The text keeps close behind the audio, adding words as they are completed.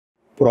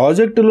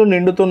ప్రాజెక్టులు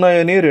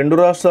నిండుతున్నాయని రెండు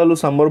రాష్ట్రాలు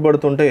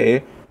సంబరపడుతుంటే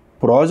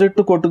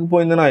ప్రాజెక్టు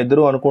కొట్టుకుపోయిందని ఆ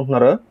ఇద్దరు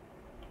అనుకుంటున్నారా?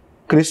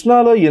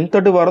 కృష్ణాలో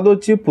ఎంతటి వరద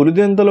వచ్చి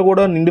పులిదెంతలు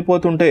కూడా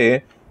నిండిపోతుంటే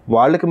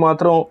వాళ్ళకి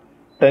మాత్రం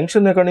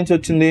టెన్షన్ ఎక్కడి నుంచి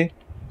వచ్చింది?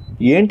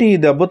 ఏంటి ఈ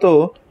దెబ్బతో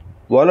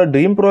వాళ్ళ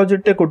డ్రీమ్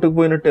ప్రాజెక్టే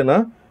కొట్టుకుపోయినట్టేనా?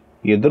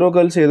 ఇద్దరూ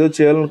కలిసి ఏదో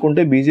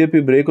చేయాలనుకుంటే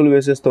బీజేపీ బ్రేకులు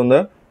వేసేస్తుందా?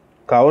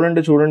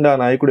 కావాలంటే చూడండి ఆ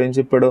నాయకుడు ఏం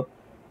చెప్పాడో.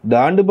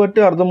 దాన్ని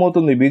బట్టి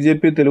అర్థమవుతుంది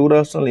బీజేపీ తెలుగు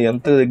రాష్ట్రాలను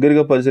ఎంత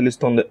దగ్గరగా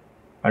పరిశీలిస్తుంది.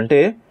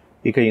 అంటే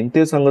ఇక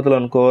ఇంతే సంగతులు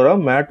అనుకోరా?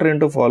 మ్యాటర్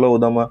ఏంటో ఫాలో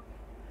అవుదామా?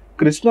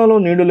 కృష్ణాలో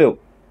నీళ్లు లేవు,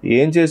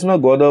 ఏం చేసినా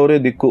గోదావరి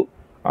దిక్కు.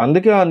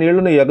 అందుకే ఆ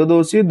నీళ్లను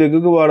ఎగదోసి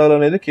దిగుకు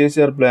వాడాలనేది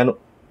కేసీఆర్ ప్లాను.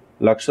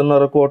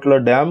 1,50,000 కోట్ల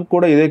డ్యామ్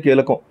కూడా ఇదే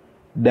కీలకం.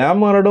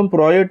 డ్యామ్ అనడం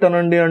ప్రాజెక్ట్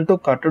అనండి అంటూ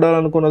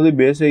కట్టడాలనుకున్నది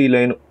బేసే ఈ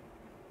లైను.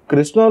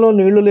 కృష్ణాలో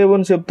నీళ్లు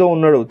లేవని చెప్తూ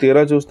ఉన్నాడు,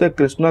 తీరా చూస్తే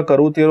కృష్ణా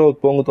కరువు తీరా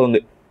ఉప్పొంగుతోంది.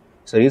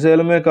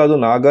 శ్రీశైలమే కాదు,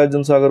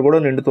 నాగార్జున సాగర్ కూడా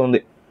నిండుతోంది.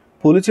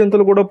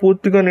 పులిచింతలు కూడా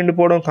పూర్తిగా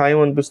నిండిపోవడం ఖాయం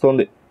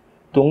అనిపిస్తోంది.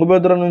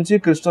 తుంగభద్ర నుంచి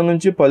కృష్ణ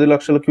నుంచి 10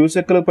 లక్షల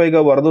క్యూసెక్లకు పైగా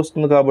వరద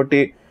వస్తుంది కాబట్టి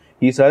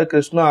ఈసారి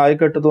కృష్ణా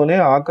ఆయకట్టుతోనే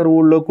ఆఖరి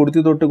ఊళ్ళో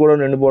కుడితి తొట్టి కూడా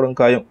నిండిపోవడం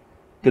ఖాయం,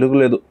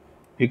 తిరుగులేదు.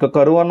 ఇక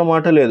కరువు అన్న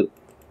మాట లేదు.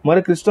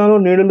 మరి కృష్ణాలో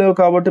నీళ్లు లేవు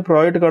కాబట్టి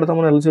ప్రాజెక్టు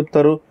కడతామని ఎలా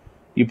చెప్తారు?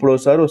 ఇప్పుడు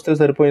ఒకసారి వస్తే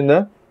సరిపోయిందా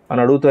అని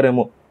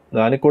అడుగుతారేమో.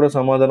 దానికి కూడా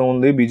సమాధానం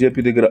ఉంది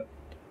బీజేపీ దగ్గర.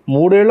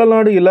 3 ఏళ్ల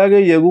నాడు ఇలాగే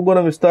ఎగువన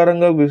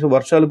విస్తారంగా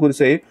వర్షాలు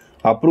కురిసాయి,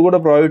 అప్పుడు కూడా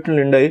ప్రాజెక్టులు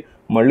నిండాయి.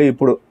 మళ్ళీ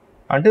ఇప్పుడు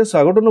అంటే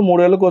సగటున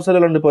 3 ఏళ్లకు ఒకసారి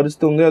ఇలాంటి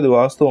పరిస్థితి ఉంది, అది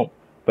వాస్తవం.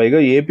 పైగా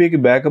ఏపీకి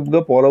బ్యాకప్గా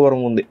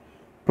పోలవరం ఉంది.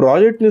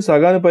 ప్రాజెక్ట్ని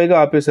సగానికి పైగా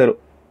ఆపేశారు.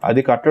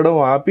 అది కట్టడం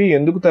ఆపి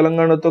ఎందుకు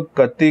తెలంగాణతో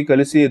కత్తి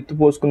కలిసి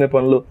ఎత్తుపోసుకునే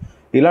పనులు?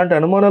 ఇలాంటి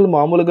అనుమానాలు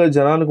మామూలుగా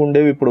జనానికి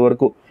ఉండేవి ఇప్పటి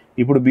వరకు.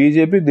 ఇప్పుడు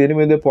బీజేపీ దీని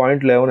మీదే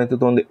పాయింట్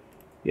లేవనెత్తుతోంది.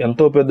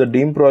 ఎంతో పెద్ద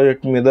డ్రీమ్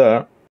ప్రాజెక్ట్ మీద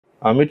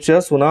అమిత్ షా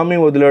సునామీ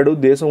వదిలాడు,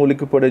 దేశం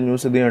ఉలిక్కిపడే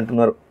న్యూస్ ఇది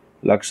అంటున్నారు.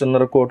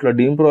 1,50,000 కోట్ల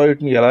డ్రీమ్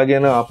ప్రాజెక్ట్ని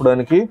ఎలాగైనా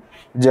ఆపడానికి,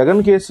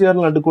 జగన్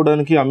కేసీఆర్ని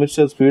అడ్డుకోవడానికి అమిత్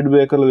షా స్పీడ్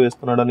బ్రేకర్లు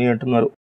వేస్తున్నాడని అంటున్నారు.